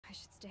I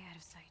should stay out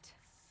of sight.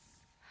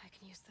 I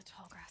can use the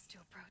tall grass to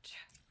approach.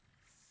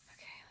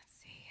 Okay, let's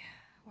see.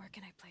 Where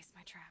can I place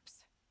my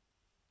traps?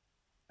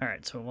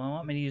 Alright, so I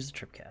want me to use the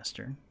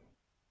Tripcaster.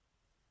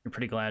 I'm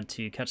pretty glad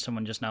to catch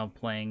someone just now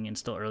playing and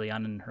still early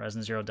on in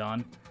Horizon Zero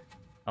Dawn.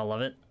 I love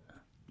it.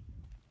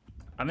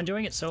 I'm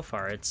enjoying it so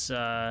far. It's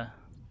you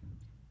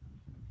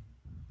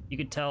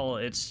could tell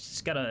it's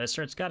got a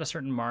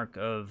certain mark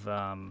of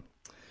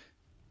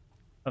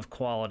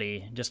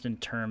quality just in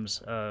terms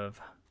of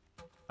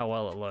how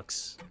well it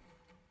looks.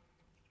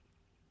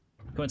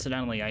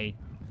 Coincidentally, I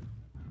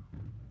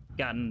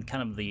gotten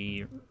kind of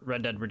the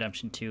Red Dead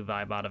Redemption 2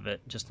 vibe out of it,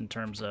 just in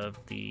terms of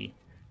the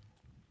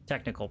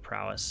technical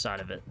prowess side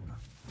of it.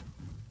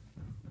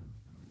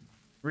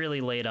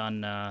 Really late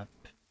on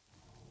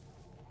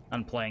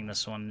playing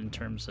this one in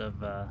terms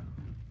of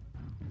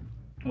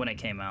when it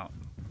came out.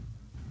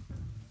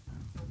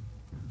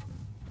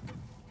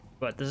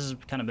 But this has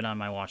kind of been on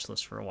my watch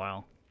list for a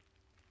while.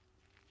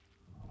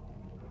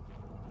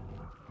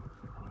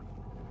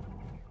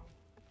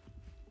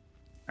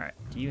 Alright,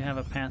 do you have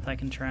a path I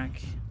can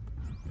track?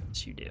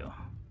 Yes, you do.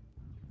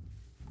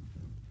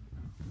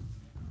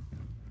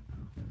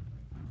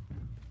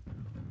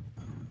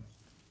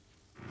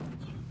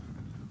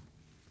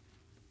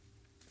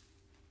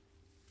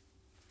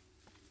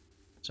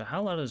 So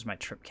how loud is my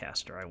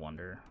Tripcaster, I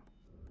wonder?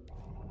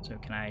 So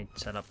can I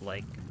set up,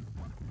 like...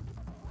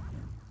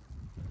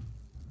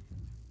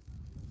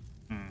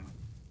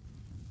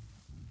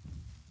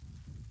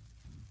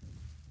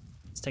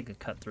 Let's take a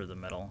cut through the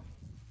middle.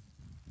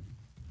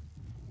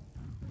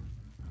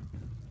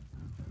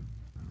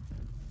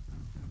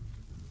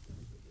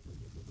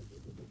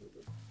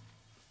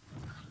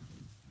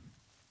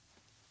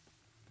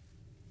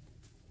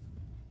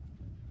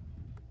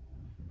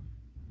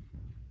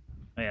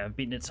 Oh yeah, I've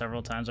beaten it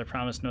several times. I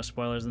promise no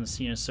spoilers, and the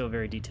scene is so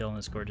very detailed and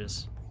it's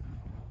gorgeous.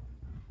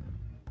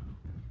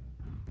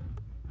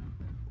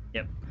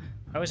 Yep.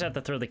 I always have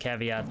to throw the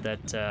caveat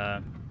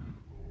that,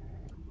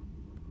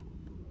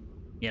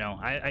 you know,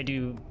 I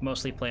do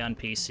mostly play on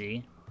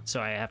PC,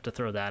 so I have to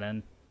throw that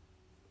in.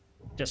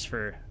 Just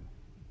for,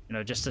 you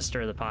know, just to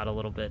stir the pot a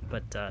little bit,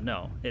 but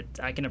no,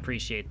 I can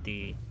appreciate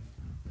the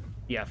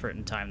effort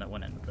and time that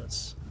went into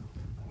this.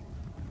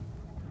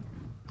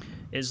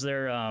 Is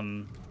there,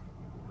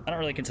 I don't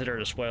really consider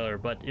it a spoiler,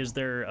 but is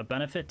there a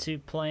benefit to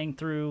playing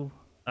through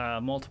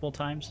multiple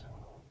times?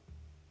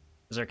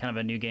 Is there kind of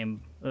a new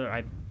game?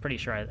 I'm pretty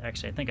sure, I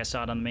think I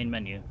saw it on the main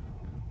menu.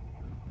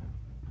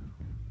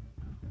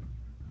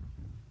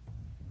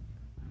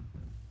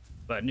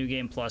 But New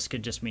Game Plus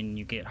could just mean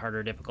you get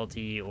harder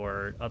difficulty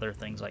or other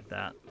things like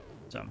that.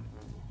 So,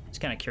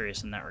 just kind of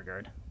curious in that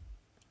regard.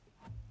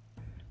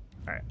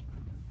 Alright.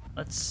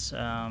 Let's,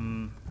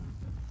 so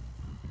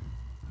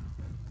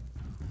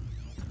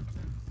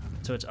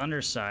it's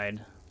underside.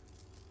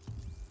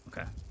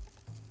 Okay.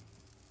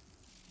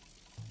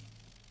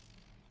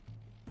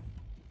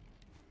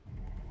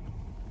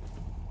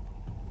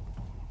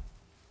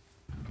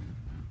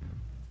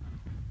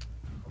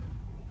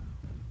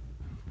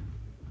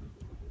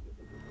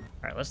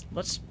 All right,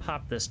 let's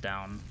pop this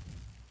down.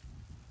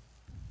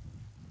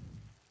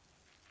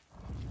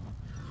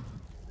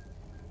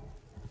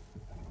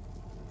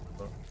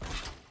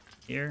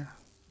 Here,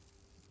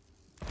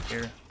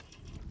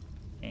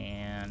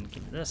 and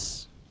give it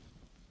this.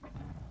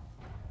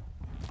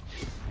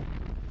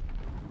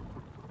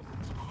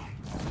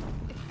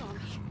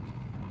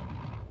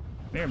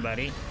 Come here,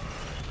 buddy.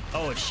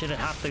 Oh, it should have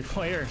hopped the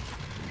wire.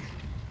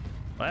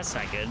 Well, that's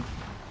not good.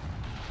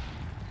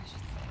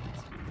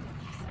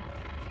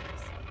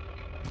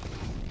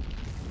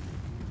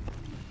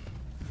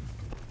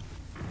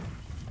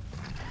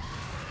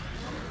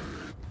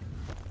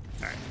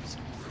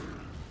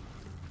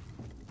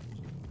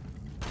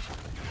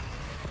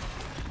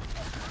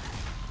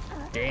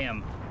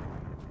 Damn.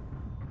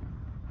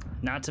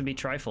 Not to be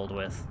trifled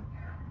with.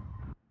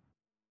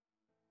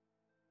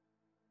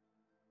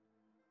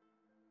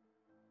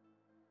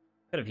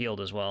 Could have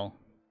healed as well.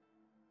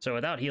 So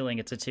without healing,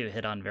 it's a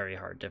 2-hit on very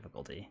hard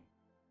difficulty.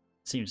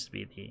 Seems to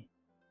be the...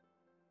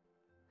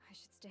 I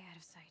should stay out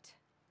of sight.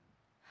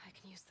 I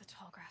can use the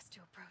tall grass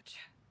to approach.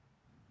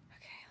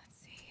 Okay, let's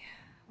see.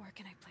 Where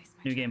can I place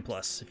my New Game traps?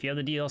 Plus. If you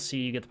have the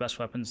DLC, you get the best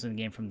weapons in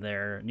the game from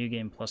there. New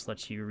Game Plus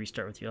lets you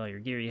restart with all your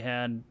gear you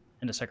had.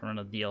 And the second run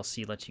of the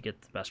DLC lets you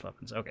get the best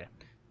weapons. Okay.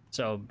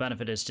 So,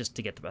 benefit is just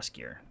to get the best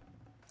gear.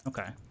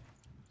 Okay.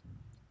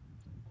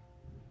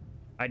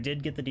 I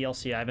did get the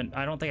DLC. I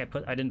don't think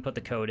I didn't put the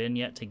code in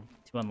yet to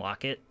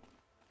unlock it.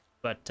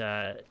 But,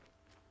 I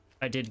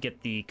did get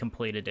the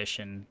complete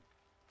edition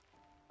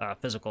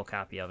physical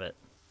copy of it.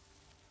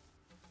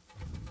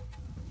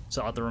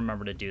 So I'll have to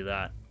remember to do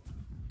that.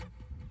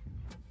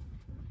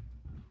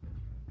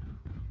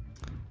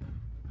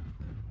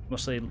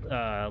 Mostly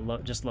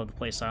just love the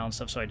play style and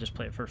stuff, so I just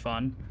play it for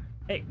fun.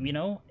 Hey, you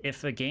know,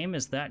 if a game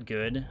is that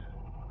good,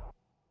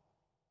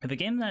 if a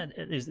game that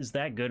is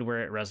that good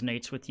where it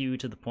resonates with you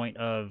to the point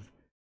of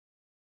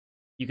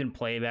you can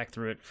play back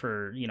through it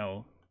for, you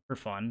know, for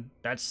fun,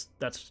 that's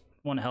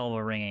one hell of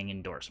a ringing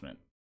endorsement.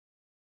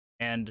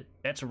 And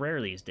that's rare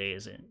these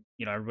days. And,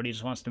 you know, everybody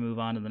just wants to move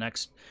on to the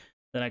next,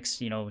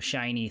 you know,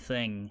 shiny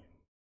thing.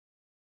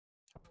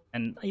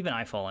 And even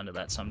I fall into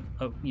that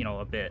you know,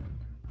 a bit.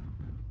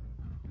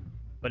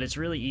 But it's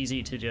really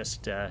easy to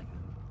just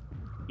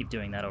keep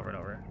doing that over and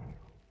over.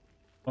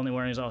 Only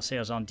warnings I'll say I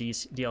was on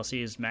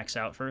DLCs max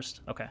out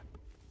first. Okay.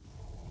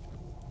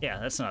 Yeah,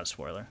 that's not a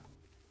spoiler.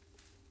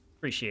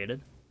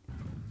 Appreciated.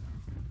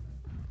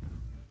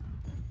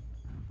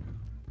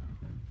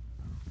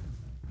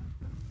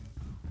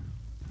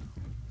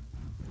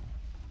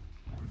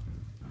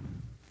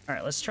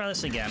 Alright, let's try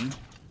this again.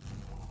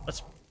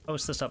 Let's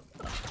post this up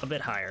a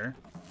bit higher.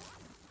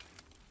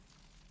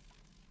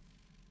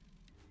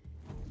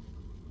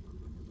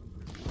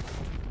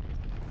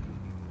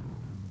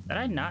 Did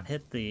I not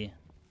hit the...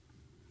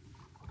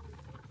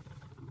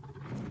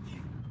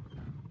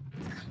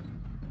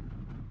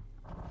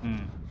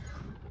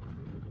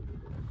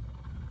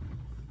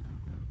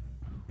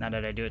 Now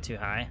did I do it too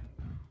high?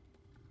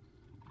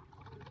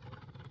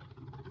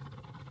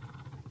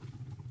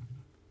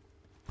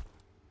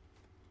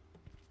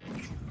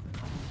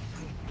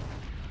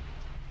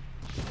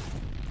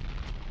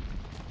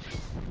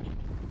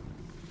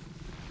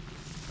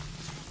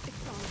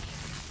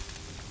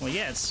 Well,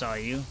 yeah, it saw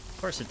you. Of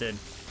course it did.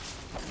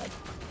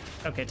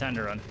 Okay, time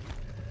to run.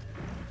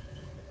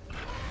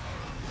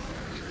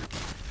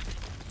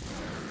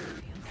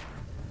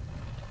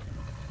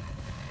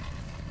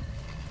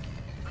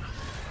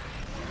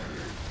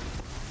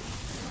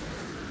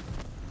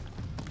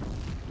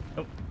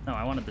 Oh, no,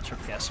 I wanted the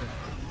tripcaster.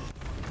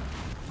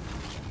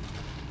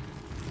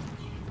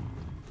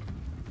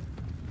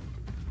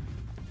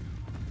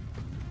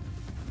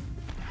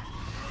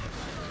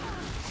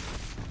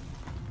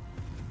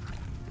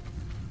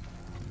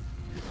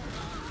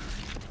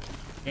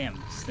 Damn,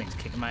 this thing's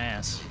kicking my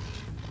ass.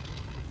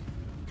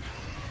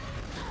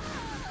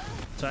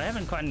 So I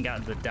haven't quite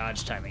gotten the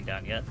dodge timing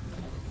down yet.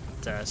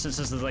 But, since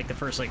this is like the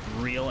first like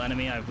real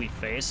enemy we've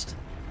faced,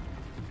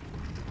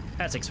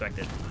 that's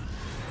expected.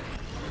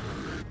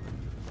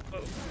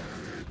 Whoa.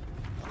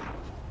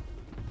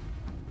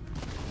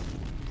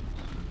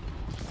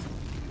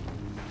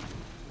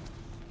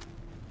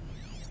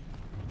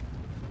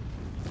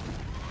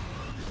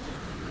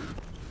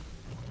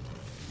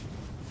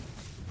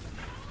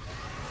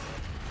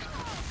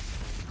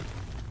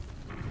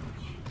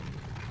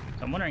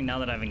 I'm wondering now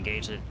that I've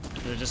engaged it,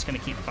 they're just gonna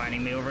keep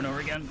finding me over and over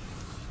again.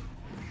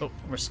 Oh,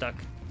 we're stuck.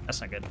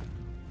 That's not good.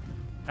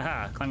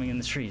 Aha, climbing in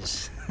the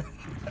trees.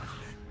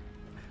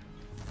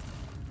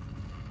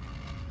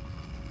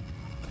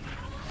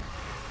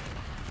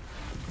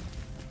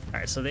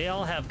 Alright, so they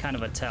all have kind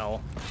of a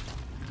tell.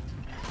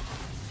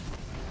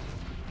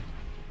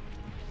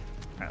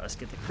 Alright, let's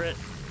get the crit.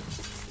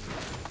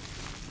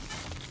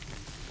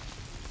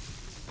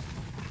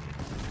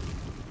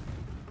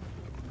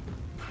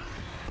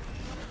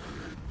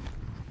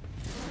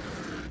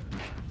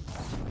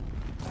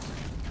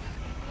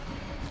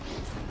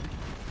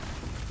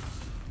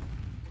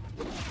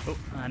 Oh,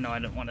 I know I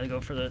didn't want to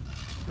go for the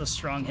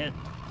strong hit.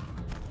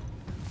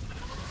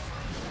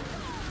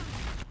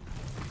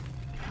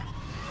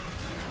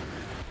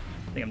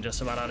 I think I'm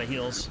just about out of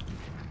heals.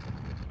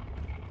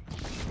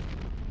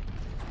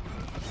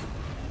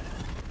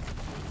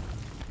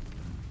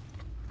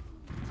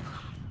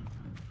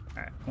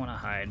 Alright, I want to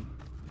hide.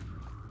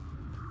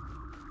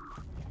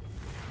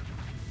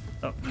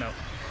 Oh, no.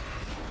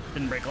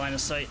 Didn't break line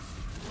of sight.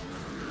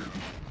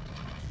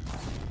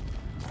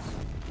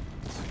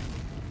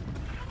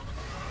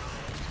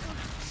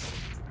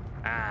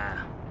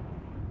 Ah.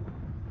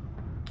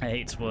 I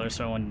hate spoilers,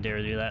 so I wouldn't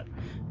dare do that.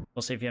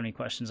 We'll see if you have any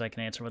questions I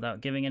can answer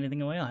without giving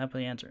anything away. I'll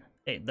happily answer.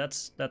 Hey,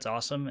 that's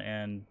awesome,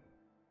 and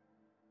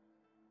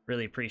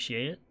really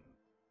appreciate it.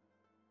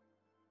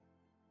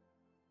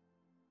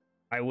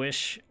 I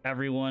wish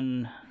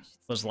everyone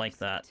was like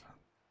that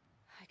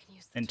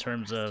in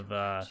terms of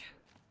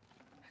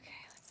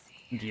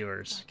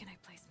viewers. Where can I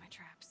place my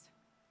traps?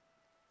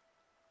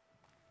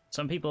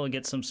 Some people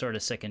get some sort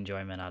of sick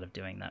enjoyment out of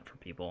doing that for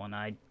people, and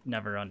I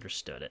never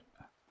understood it.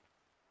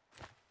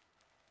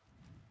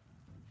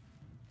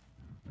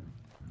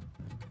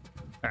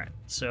 Alright,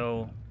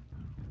 so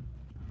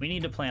we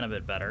need to plan a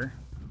bit better.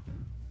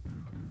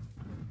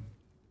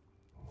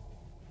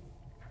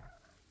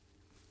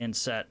 And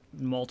set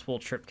multiple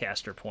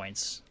tripcaster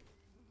points.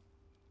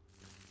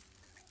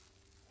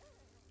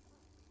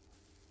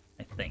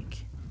 I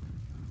think.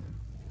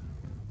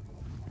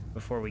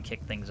 Before we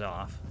kick things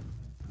off.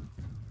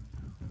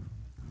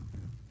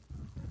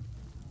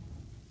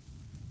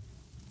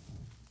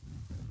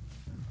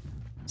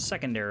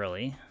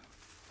 Secondarily,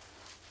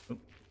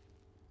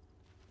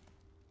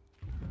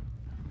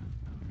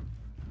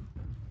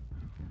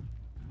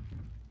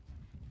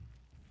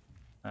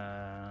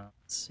 let's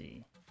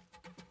see.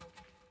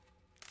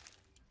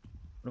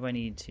 What do I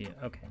need to?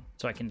 Okay,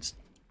 so I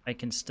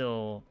can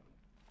still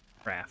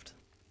craft,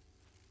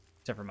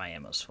 except for my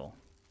ammo's full.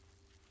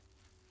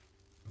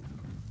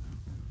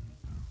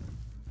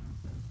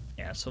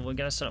 Yeah, so we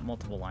gotta set up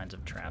multiple lines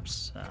of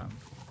traps.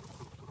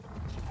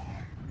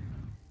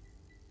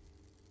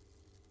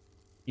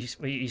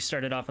 You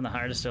started off on the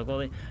hardest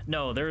difficulty?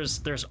 No,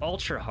 there's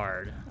ultra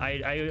hard.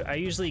 I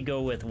usually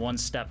go with one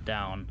step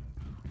down.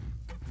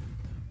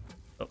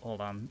 Oh,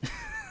 hold on.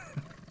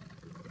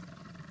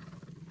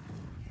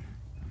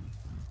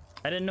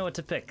 I didn't know what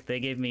to pick. They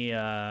gave me you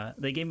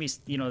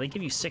know, they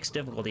give you 6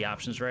 difficulty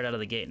options right out of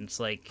the gate, and it's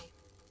like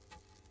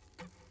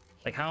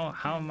how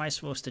am I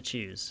supposed to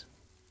choose?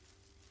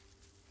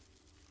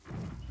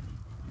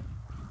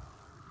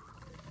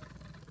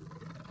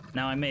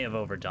 Now I may have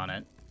overdone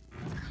it.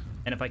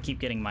 And if I keep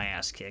getting my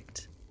ass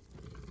kicked,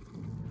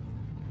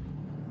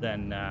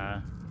 then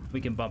we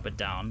can bump it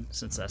down,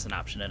 since that's an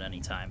option at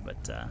any time.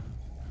 But I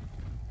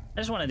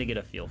just wanted to get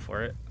a feel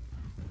for it.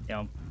 You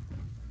know,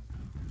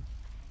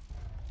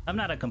 I'm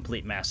not a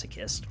complete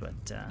masochist,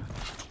 but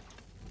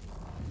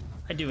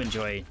I do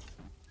enjoy,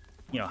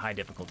 you know, high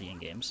difficulty in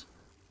games.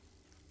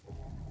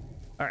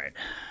 All right,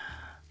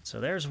 so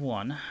there's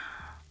one,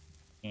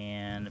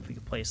 and if we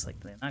could place like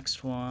the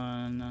next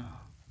one,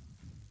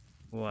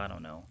 well, I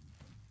don't know.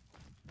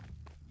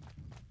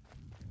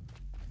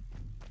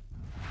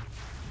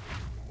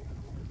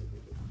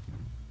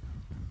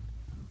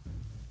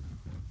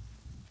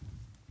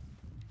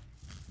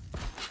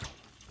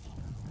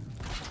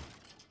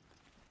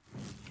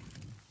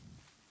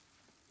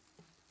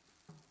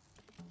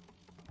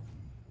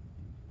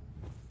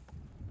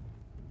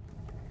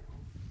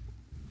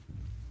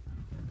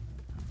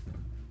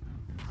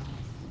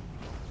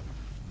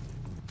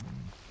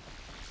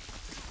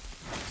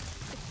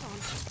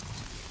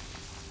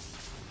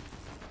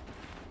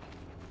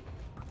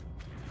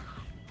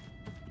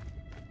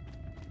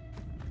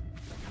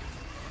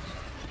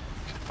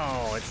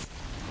 Oh, it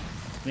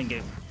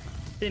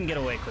didn't get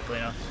away quickly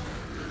enough.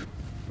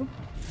 Oop.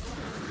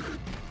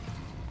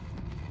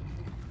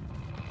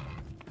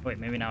 Wait,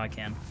 maybe now I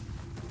can.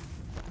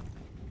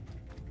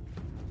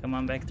 Come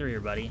on back through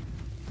here, buddy.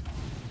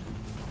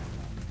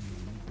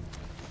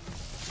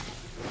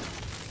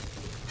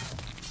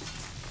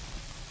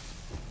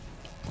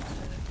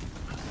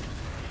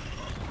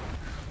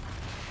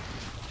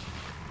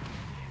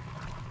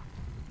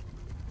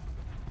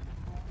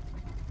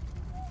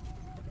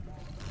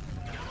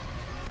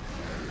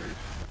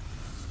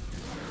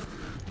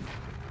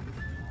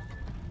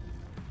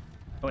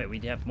 Oh wait, we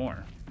have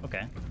more.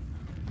 Okay.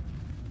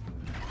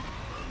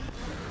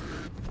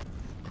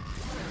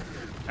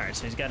 Alright,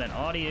 so he's got an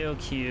audio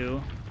cue.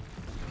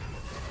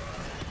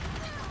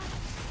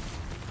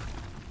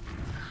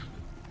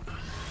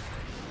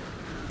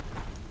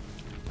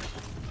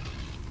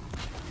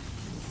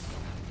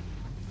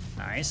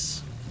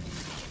 Nice.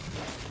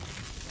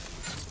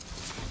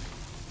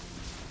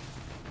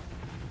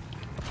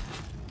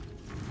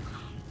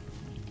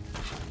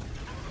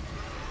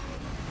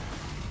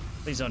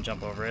 Please don't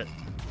jump over it.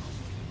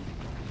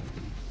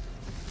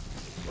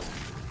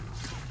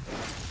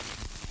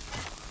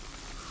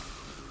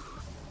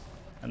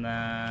 And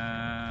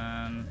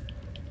then...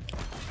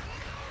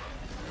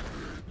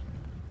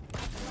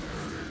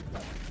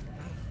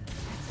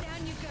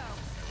 Down you go.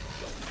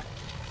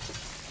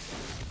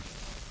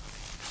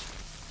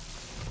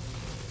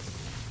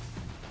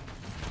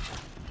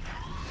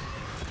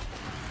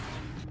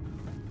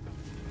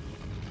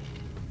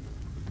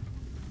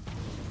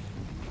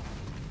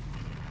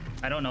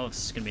 I don't know if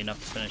this is gonna be enough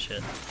to finish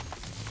it.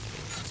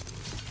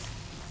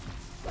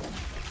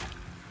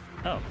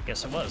 Oh,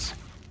 guess it was.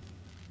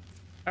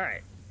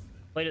 Alright.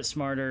 Played it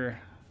smarter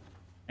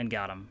and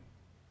got him.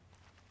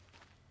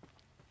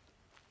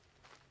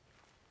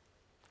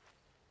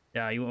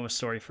 Yeah, you went with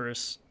story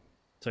first,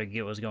 so I could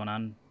get what's going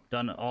on.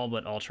 Done all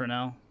but Ultra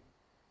now.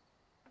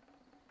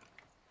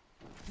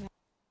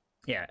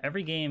 Yeah,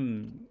 every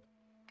game,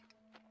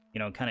 you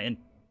know, kind of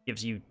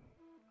gives you,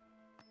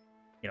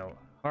 you know,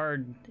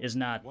 hard is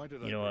not,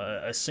 you know,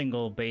 a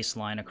single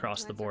baseline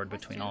across the board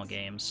between all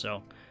games,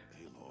 so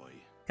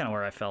kind of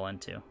where I fell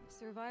into.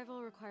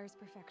 Survival requires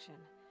perfection.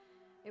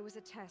 It was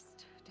a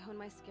test to hone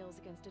my skills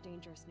against a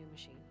dangerous new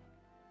machine.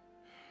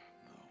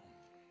 No.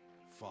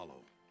 Follow.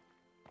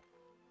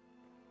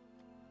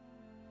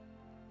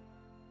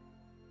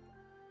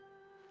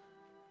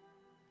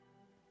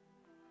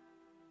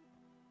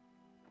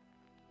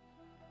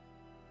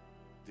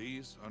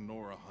 These are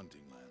Nora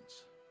hunting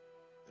lands.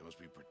 They must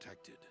be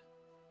protected.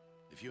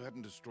 If you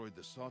hadn't destroyed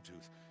the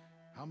Sawtooth,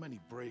 how many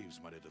Braves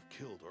might it have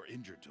killed or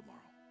injured tomorrow?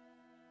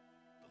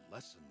 The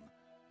lesson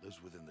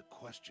lives within the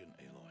question,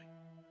 Aloy.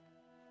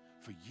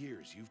 For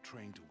years, you've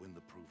trained to win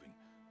the proving,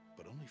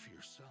 but only for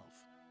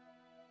yourself.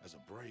 As a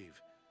Brave,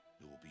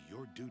 it will be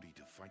your duty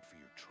to fight for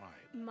your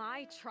tribe.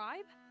 My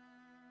tribe?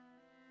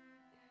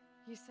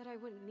 You said I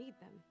wouldn't need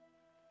them.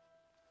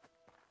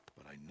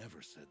 But I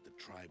never said the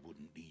tribe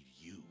wouldn't need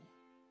you.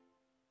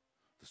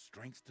 The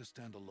strength to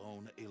stand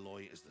alone,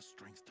 Aloy, is the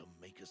strength to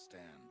make a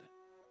stand.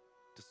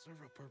 To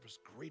serve a purpose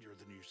greater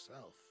than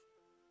yourself.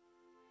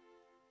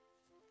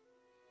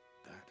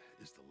 That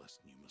is the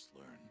lesson you must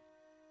learn.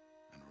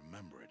 And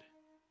remember it.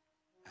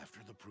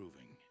 After the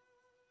proving.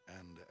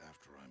 And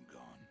after I'm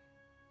gone.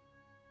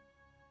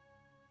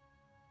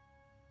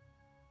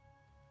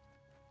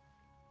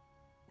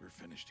 We're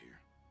finished here.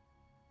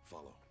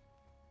 Follow.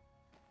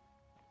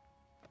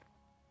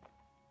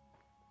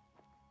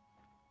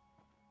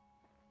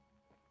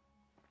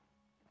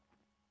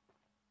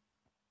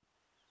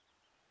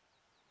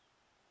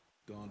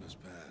 Dawn has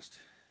passed.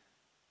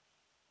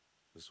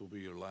 This will be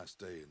your last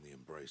day in the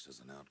Embrace as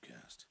an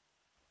outcast.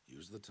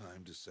 Use the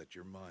time to set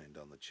your mind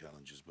on the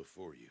challenges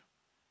before you.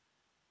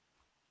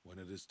 When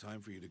it is time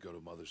for you to go to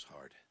Mother's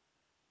Heart,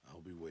 I'll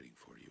be waiting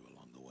for you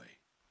along the way.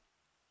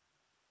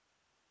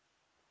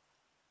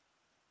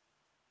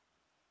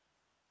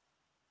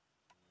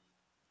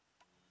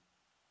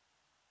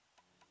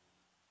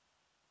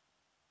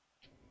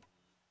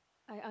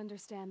 I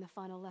understand the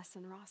final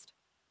lesson, Rost.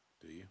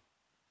 Do you?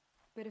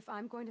 But if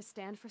I'm going to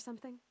stand for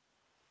something,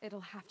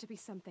 it'll have to be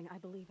something I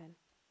believe in.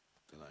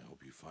 Then I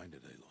hope you find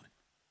it, Aloy.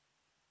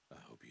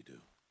 I hope you do.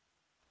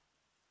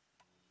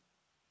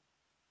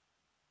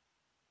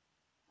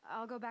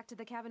 I'll go back to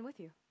the cabin with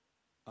you.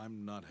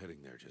 I'm not heading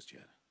there just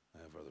yet. I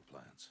have other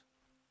plans.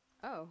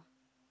 Oh,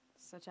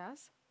 such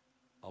as?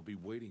 I'll be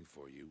waiting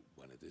for you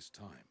when it is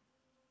time.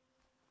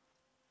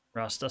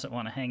 Ross doesn't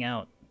want to hang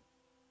out.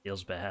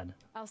 Feels bad.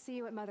 I'll see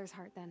you at Mother's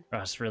Heart then.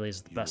 Ross really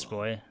is the best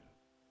boy.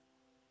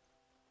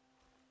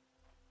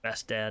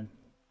 Best dad.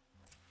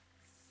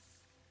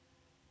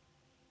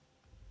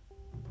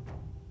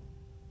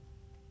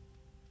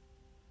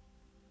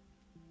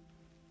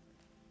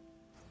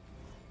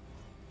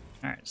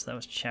 Alright, so that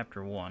was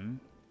chapter 1.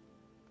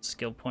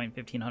 Skill point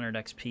 1500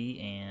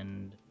 XP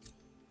and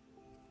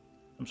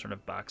some sort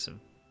of box of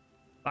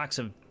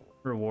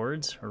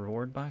rewards, or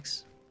reward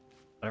box?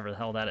 Whatever the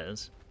hell that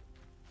is.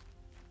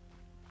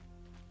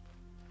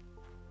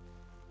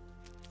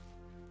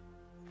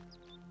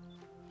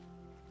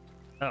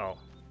 Oh.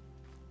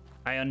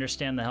 I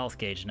understand the health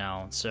gauge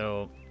now,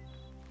 so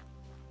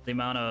the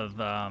amount of,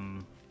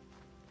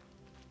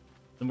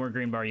 the more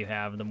green bar you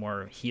have, the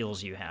more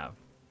heals you have.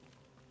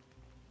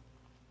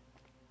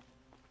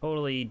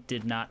 Totally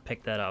did not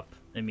pick that up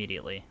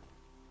immediately.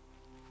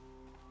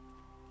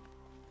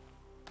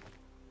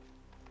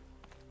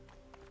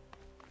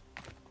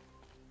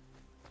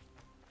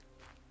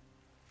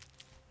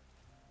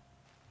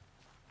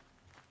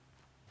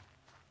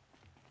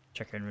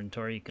 Check your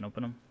inventory, you can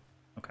open them.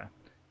 Okay.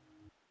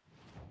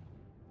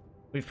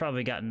 We've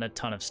probably gotten a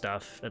ton of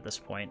stuff at this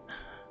point.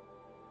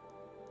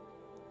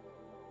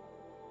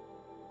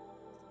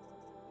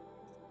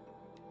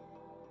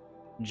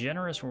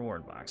 Generous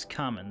reward box.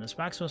 Common. This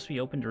box must be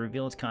opened to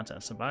reveal its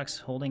contents. A box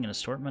holding an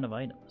assortment of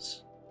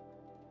items.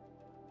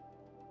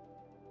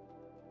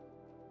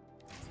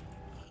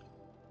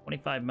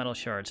 25 metal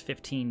shards,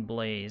 15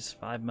 blaze,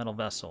 5 metal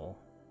vessel,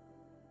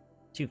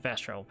 2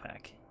 fast travel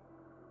pack.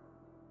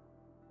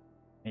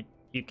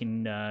 You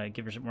can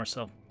give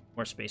yourself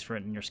more space for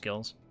it in your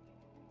skills.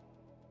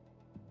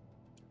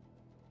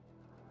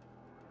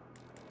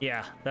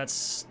 Yeah, that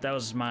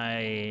was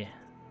my...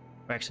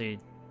 Actually,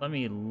 let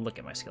me look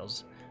at my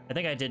skills. I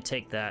think I did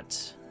take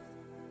that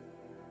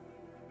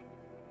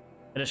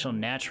additional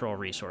natural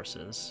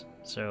resources.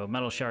 So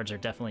metal shards are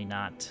definitely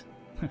not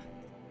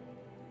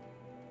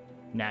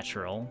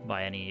natural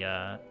by any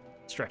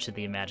stretch of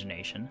the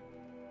imagination.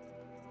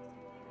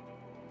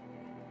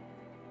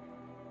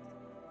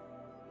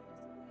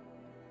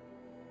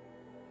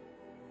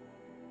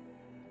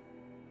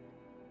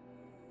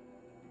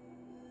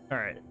 All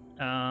right.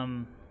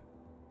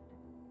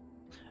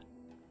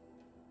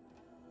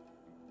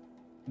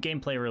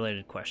 Gameplay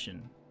related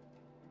question.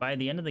 By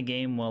the end of the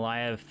game, will I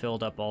have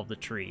filled up all the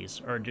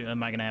trees, or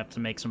am I going to have to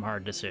make some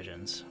hard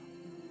decisions?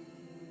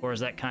 Or is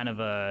that kind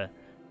of a...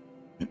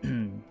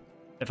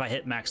 if I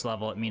hit max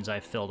level, it means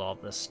I've filled all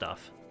this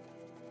stuff?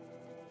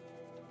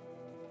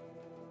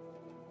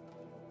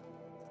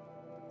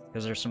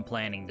 Because there's some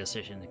planning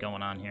decisions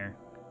going on here.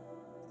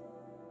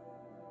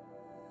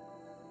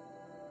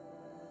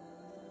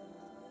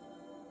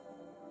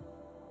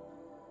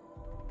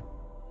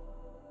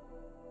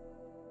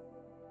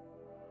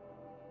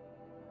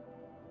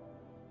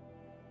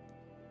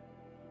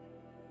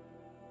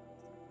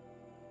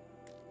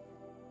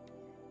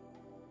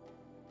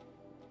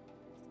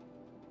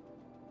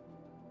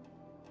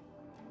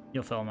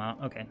 You'll fill them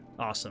out? Okay,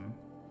 awesome.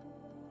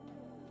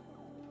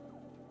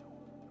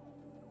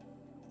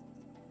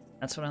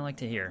 That's what I like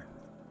to hear.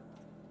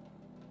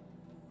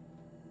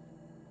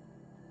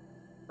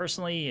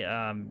 Personally,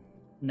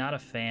 not a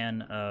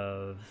fan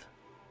of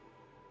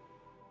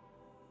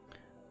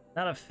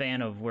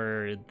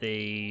where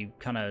they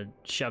kind of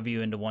shove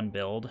you into one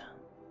build.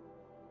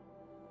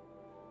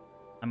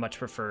 I much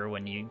prefer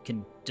when you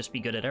can just be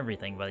good at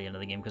everything by the end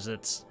of the game, because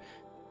it's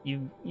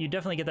you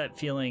definitely get that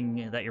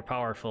feeling that you're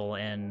powerful,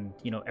 and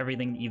you know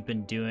everything that you've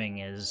been doing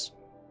is,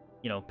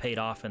 you know, paid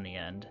off in the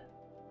end.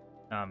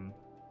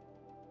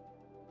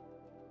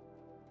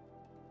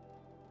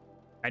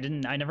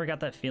 I never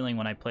got that feeling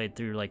when I played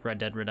through like Red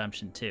Dead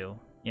Redemption 2.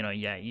 You know,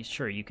 yeah,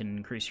 sure, you can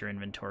increase your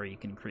inventory, you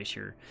can increase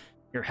your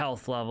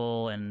health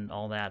level and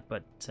all that,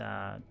 but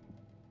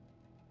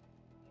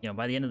you know,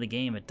 by the end of the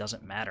game, it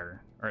doesn't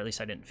matter, or at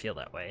least I didn't feel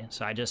that way.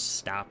 So I just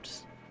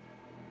stopped.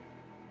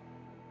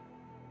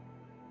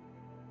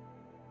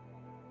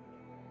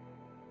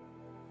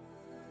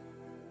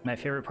 My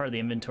favorite part of the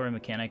inventory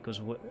mechanic was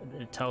what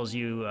it tells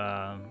you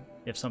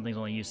if something's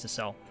only used to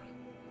sell.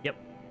 Yep,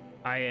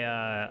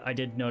 I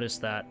did notice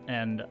that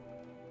and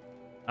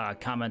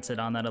commented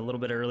on that a little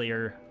bit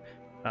earlier.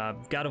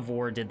 God of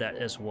War did that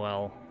as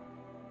well.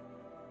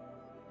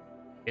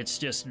 It's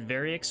just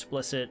very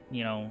explicit,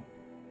 you know.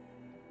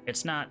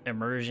 It's not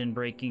immersion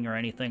breaking or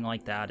anything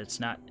like that. It's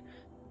not,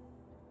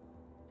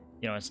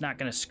 you know, it's not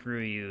gonna screw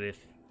you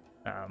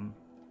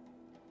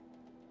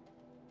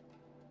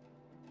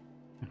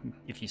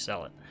if you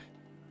sell it.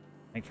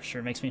 Like, for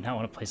sure makes me not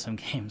want to play some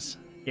games.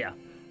 Yeah.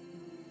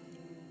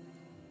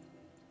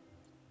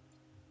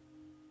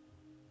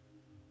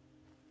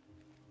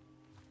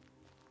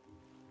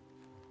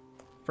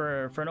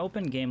 For an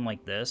open game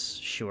like this,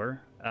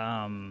 sure.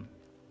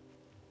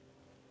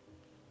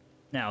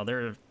 Now,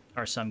 there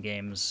are some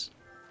games...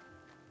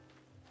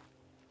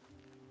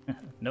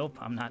 Nope,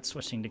 I'm not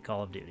switching to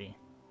Call of Duty.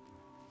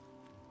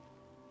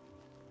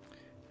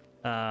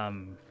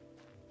 There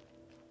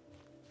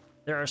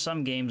are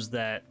some games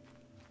that,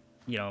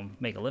 you know,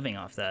 make a living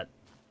off that.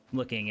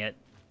 Looking at,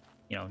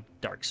 you know,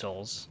 Dark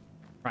Souls,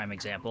 prime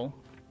example.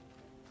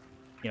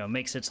 You know,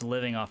 makes its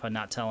living off of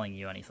not telling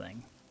you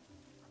anything.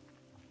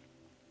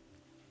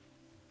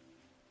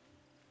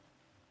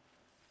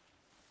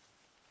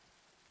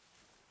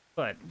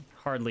 But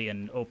hardly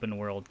an open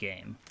world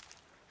game.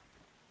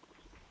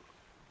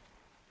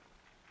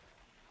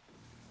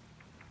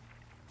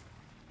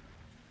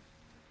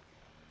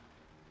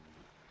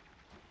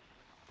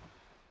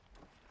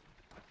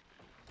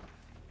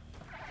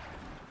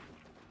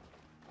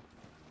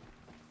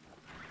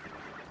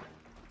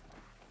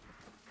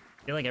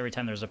 I feel like every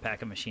time there's a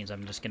pack of machines,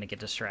 I'm just gonna get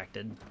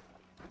distracted.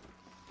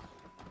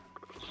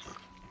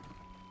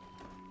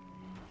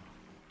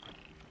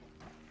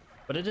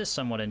 But it is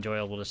somewhat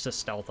enjoyable just to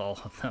stealth all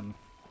of them.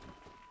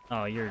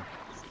 Oh, you're...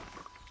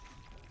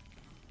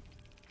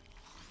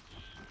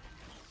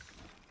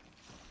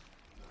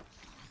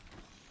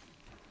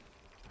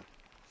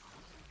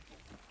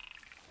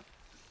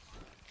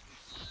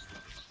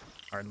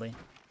 Hardly.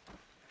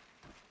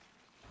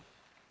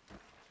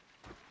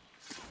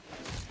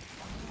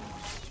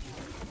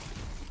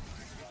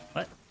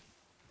 What?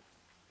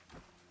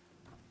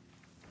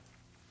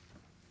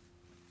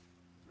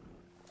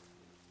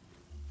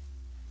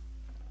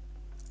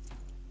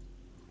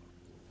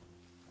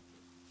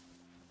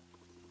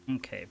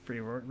 Okay, free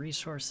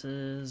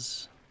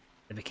resources.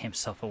 They became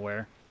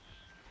self-aware.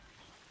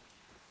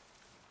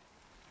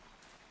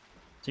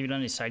 So you done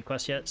any side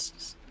quests yet?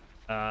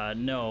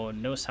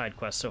 No side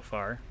quests so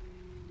far.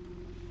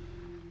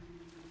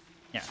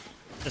 Yeah,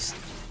 just...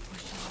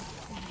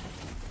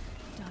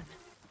 Done.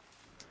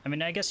 I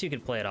mean, I guess you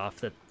could play it off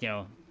that, you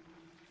know,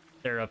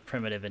 they're of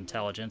primitive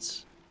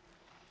intelligence.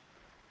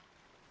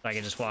 So I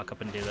can just walk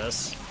up and do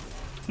this.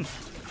 I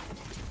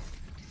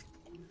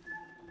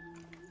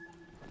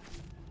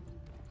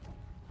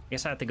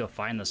guess I have to go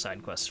find the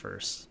side quests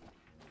first.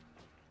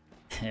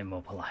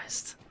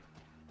 Immobilized.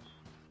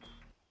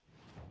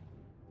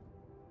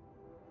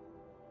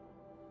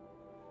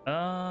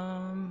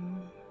 Well,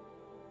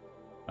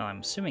 I'm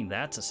assuming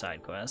that's a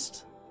side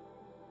quest.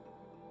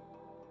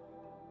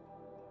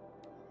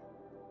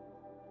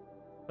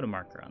 Put a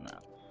marker on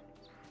that.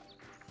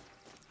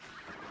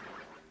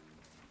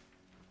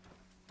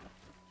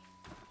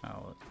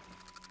 Oh.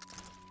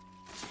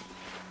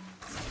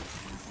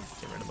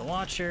 Get rid of the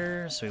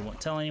Watcher, so we won't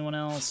tell anyone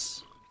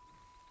else.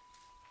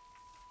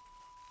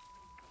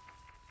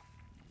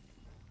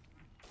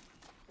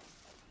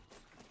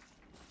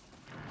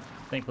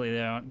 Thankfully,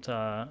 they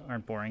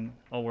aren't boring.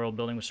 All world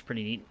building was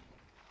pretty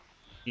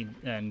neat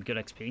and good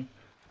XP.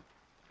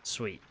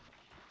 Sweet.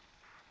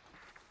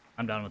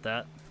 I'm done with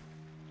that.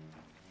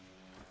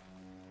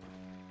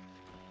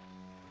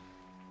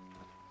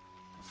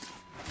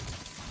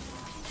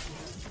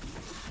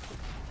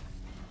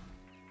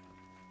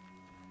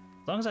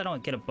 As long as I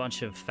don't get a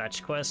bunch of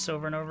fetch quests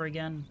over and over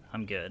again,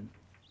 I'm good.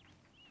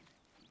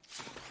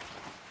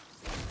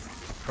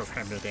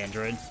 Programmed with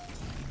Android.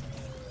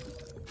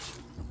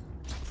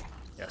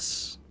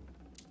 Yes.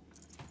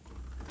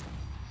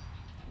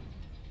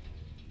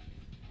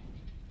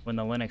 When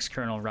the Linux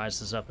kernel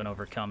rises up and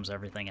overcomes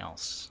everything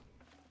else.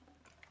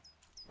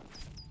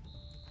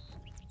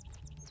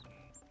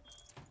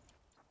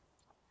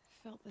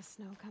 Felt the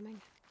snow coming.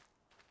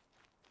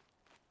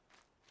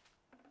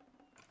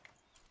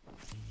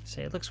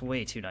 Say, it looks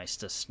way too nice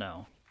to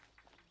snow.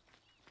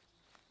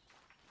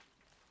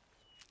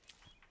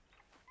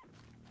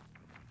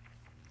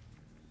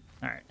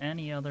 Alright,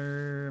 any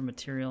other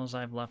materials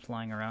I've left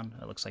lying around?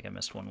 It looks like I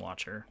missed one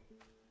Watcher.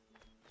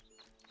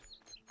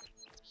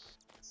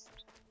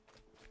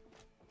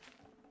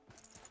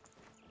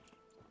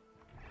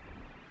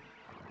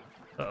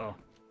 Uh-oh.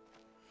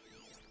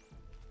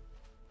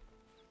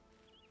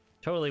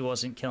 Totally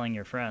wasn't killing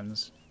your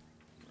friends.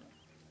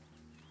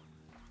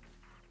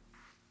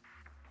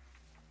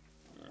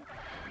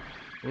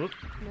 Whoop.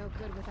 No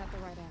good without the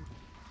right end.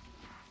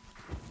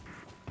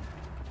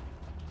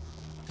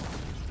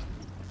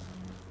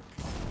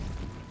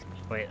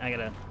 Wait, I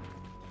gotta...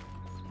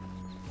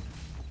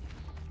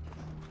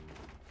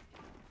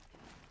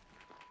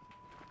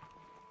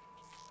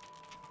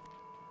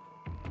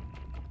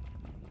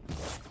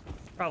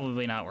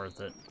 Probably not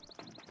worth it.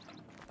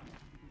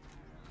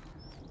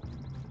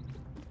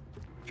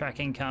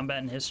 Tracking combat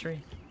and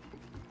history?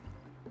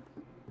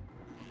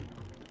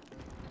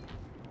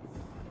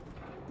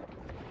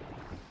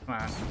 Come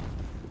on.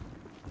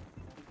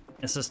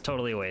 This is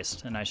totally a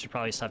waste, and I should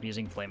probably stop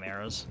using flame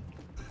arrows.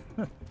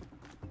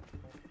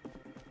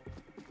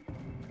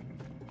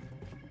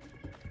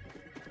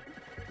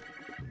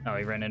 Oh,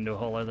 he ran into a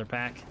whole other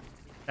pack?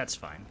 That's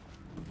fine.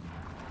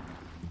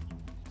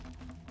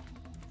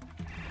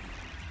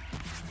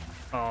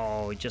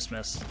 Oh, he just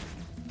missed.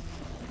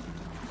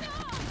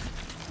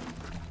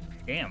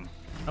 Damn.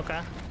 Okay.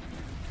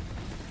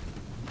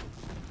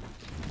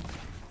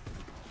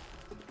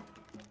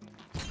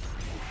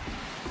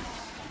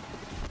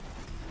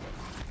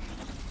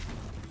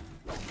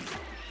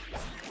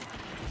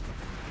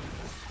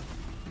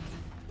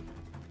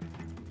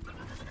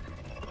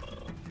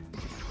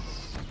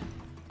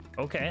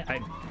 Okay, I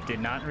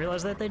did not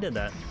realize that they did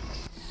that.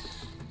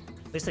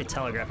 At least they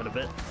telegraph it a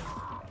bit.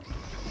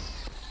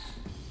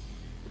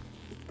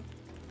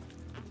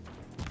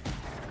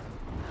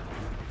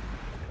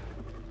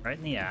 Right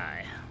in the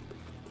eye.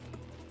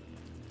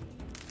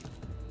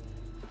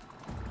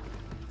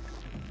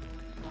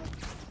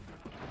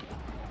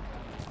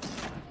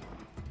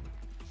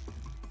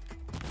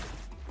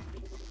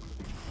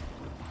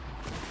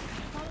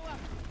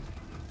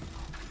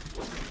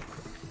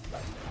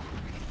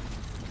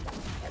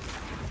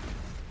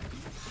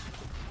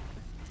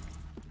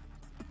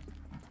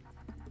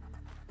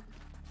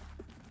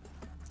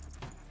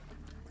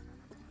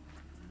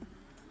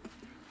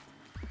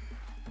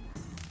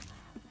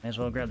 May as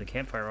well grab the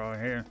campfire while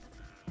we're here.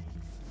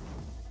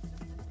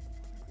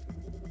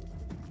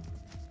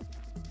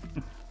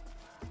 I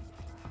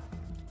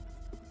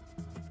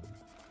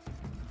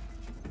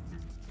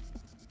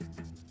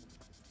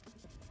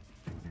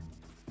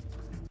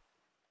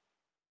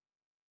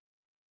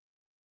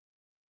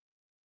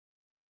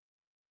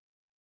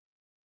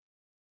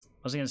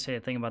was gonna say a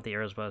thing about the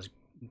arrows, but I was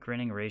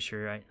grinning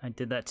erasure. I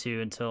did that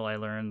too until I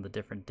learned the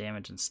different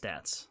damage and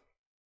stats.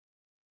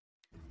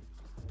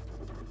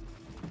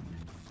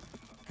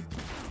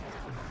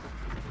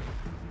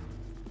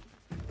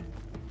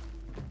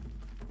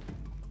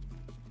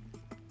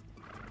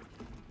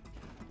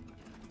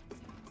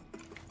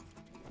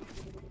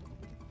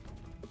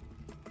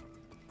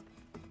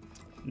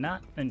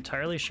 Not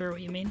entirely sure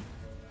what you mean.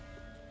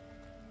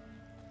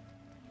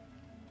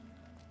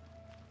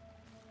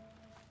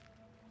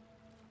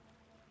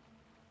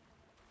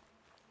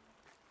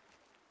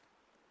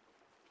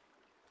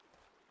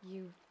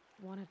 You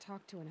want to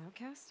talk to an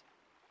outcast?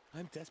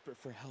 I'm desperate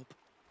for help,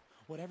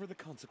 whatever the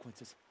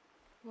consequences.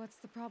 What's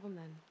the problem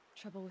then?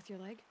 Trouble with your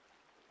leg?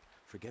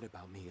 Forget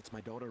about me, it's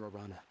my daughter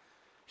Arana.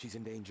 She's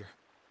in danger.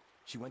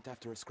 She went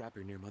after a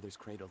scrapper near Mother's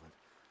cradle, and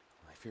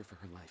I fear for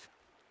her life.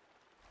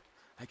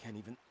 I can't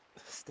even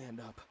stand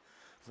up,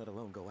 let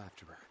alone go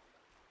after her.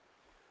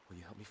 Will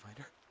you help me find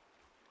her?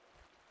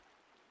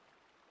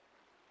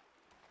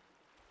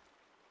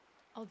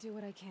 I'll do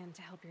what I can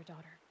to help your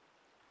daughter.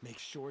 Make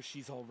sure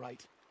she's all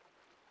right.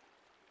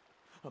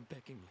 I'm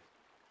begging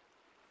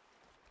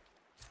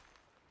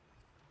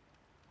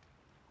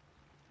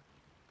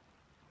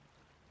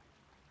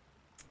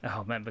you.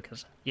 Oh man,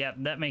 because yeah,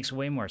 that makes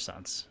way more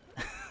sense.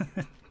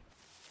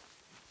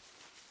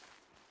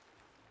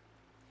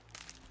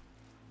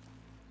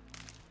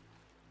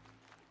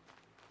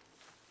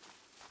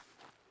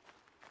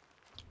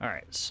 All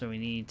right, so we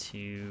need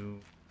to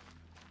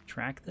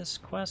track this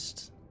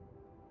quest.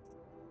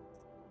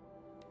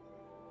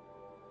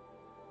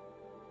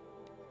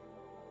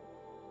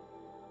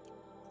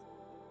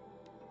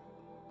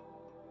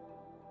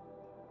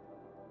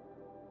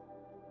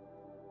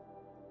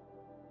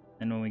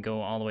 And when we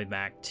go all the way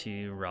back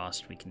to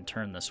Rost, we can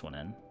turn this one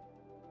in.